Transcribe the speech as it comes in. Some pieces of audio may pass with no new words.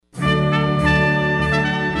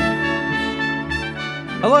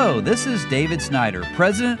Hello, this is David Snyder,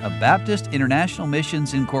 President of Baptist International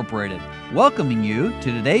Missions Incorporated, welcoming you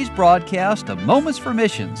to today's broadcast of Moments for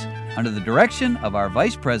Missions under the direction of our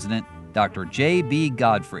Vice President, Dr. J.B.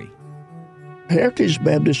 Godfrey. Heritage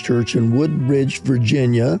Baptist Church in Woodbridge,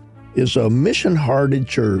 Virginia is a mission-hearted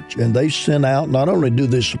church, and they sent out, not only do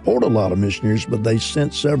they support a lot of missionaries, but they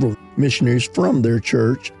sent several missionaries from their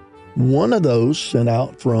church. One of those sent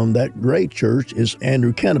out from that great church is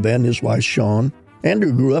Andrew Canavan and his wife Shawn.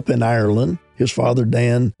 Andrew grew up in Ireland. His father,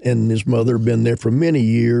 Dan, and his mother have been there for many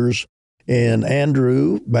years. And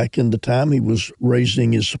Andrew, back in the time he was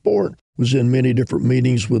raising his support, was in many different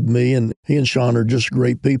meetings with me, and he and Shawn are just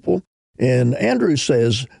great people. And Andrew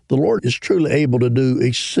says, the Lord is truly able to do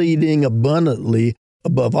exceeding abundantly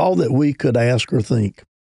above all that we could ask or think.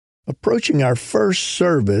 Approaching our first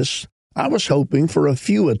service, I was hoping for a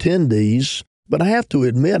few attendees, but I have to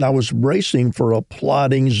admit I was bracing for a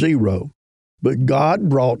plodding zero. But God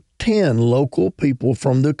brought 10 local people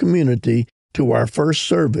from the community to our first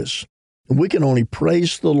service. And we can only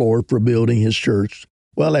praise the Lord for building His church.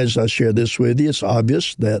 Well, as I share this with you, it's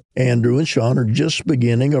obvious that Andrew and Shawn are just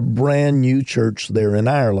beginning a brand new church there in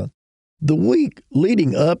Ireland. The week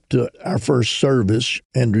leading up to our first service,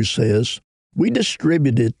 Andrew says, we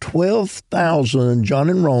distributed 12,000 John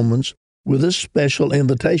Enrollments with a special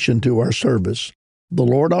invitation to our service. The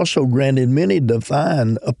Lord also granted many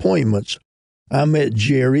divine appointments. I met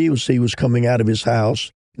Jerry as he was coming out of his house.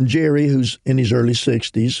 Jerry, who's in his early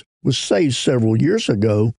 60s, was saved several years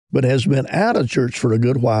ago, but has been out of church for a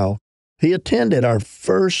good while. He attended our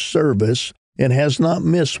first service and has not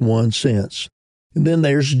missed one since. And then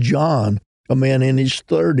there's John, a man in his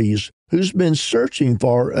 30s, who's been searching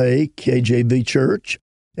for a KJV church.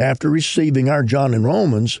 After receiving our John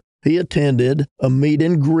Enrollments, he attended a meet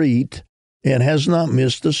and greet and has not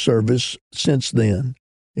missed a service since then.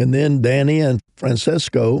 And then Danny and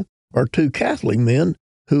Francesco are two Catholic men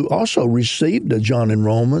who also received a John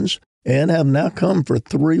Enrollments and have now come for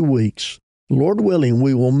 3 weeks. Lord willing,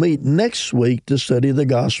 we will meet next week to study the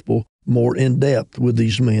gospel more in depth with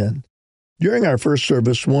these men. During our first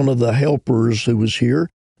service, one of the helpers who was here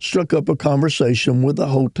struck up a conversation with the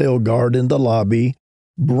hotel guard in the lobby,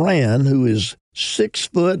 Bran, who is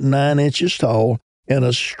 6'9" tall and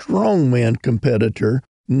a strongman competitor.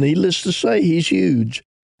 Needless to say, he's huge.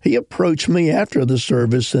 He approached me after the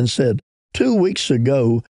service and said, 2 weeks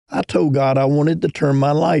ago, I told God I wanted to turn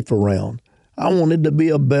my life around. I wanted to be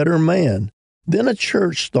a better man. Then a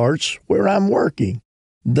church starts where I'm working.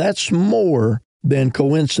 That's more than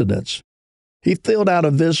coincidence. He filled out a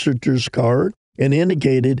visitor's card and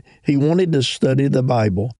indicated he wanted to study the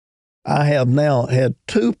Bible. I have now had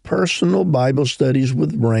 2 personal Bible studies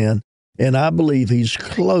with Bran, and I believe he's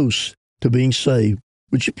close to being saved.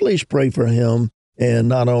 Would you please pray for him? And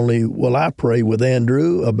not only will I pray with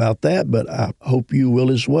Andrew about that, but I hope you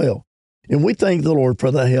will as well. And we thank the Lord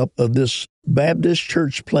for the help of this Baptist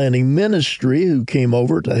church planting ministry who came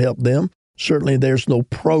over to help them. Certainly there's no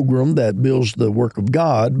program that builds the work of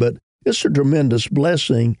God, but it's a tremendous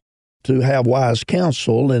blessing to have wise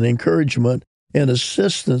counsel and encouragement and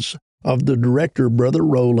assistance of the director, Brother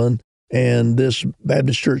Roland, and this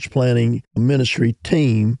Baptist church planting ministry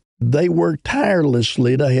team. They work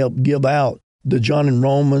tirelessly to help give out the John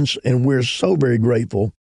Enrollments, and we're so very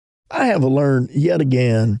grateful. I have learned yet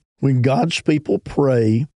again, when God's people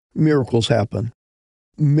pray, miracles happen.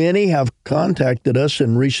 Many have contacted us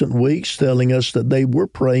in recent weeks telling us that they were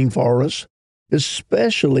praying for us,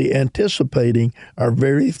 especially anticipating our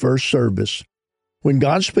very first service. When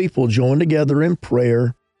God's people join together in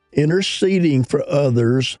prayer, interceding for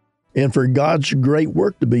others, and for God's great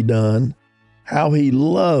work to be done, how He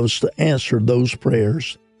loves to answer those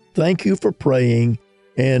prayers. Thank you for praying,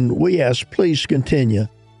 and we ask, please continue.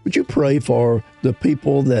 Would you pray for the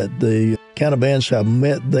people that the Canavans have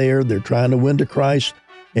met there, they're trying to win to Christ,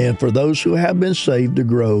 and for those who have been saved to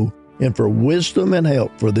grow, and for wisdom and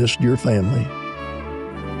help for this dear family.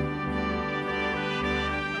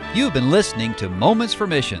 You've been listening to Moments for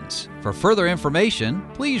Missions. For further information,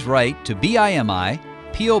 please write to BIMI,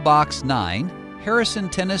 P.O. Box 9, Harrison,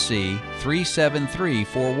 Tennessee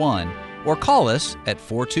 37341, or call us at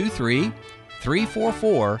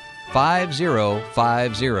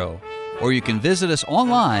 423-344-5050, or you can visit us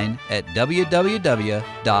online at www.bimi.org.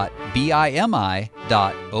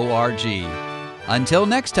 Until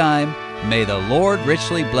next time, may the Lord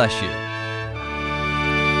richly bless you.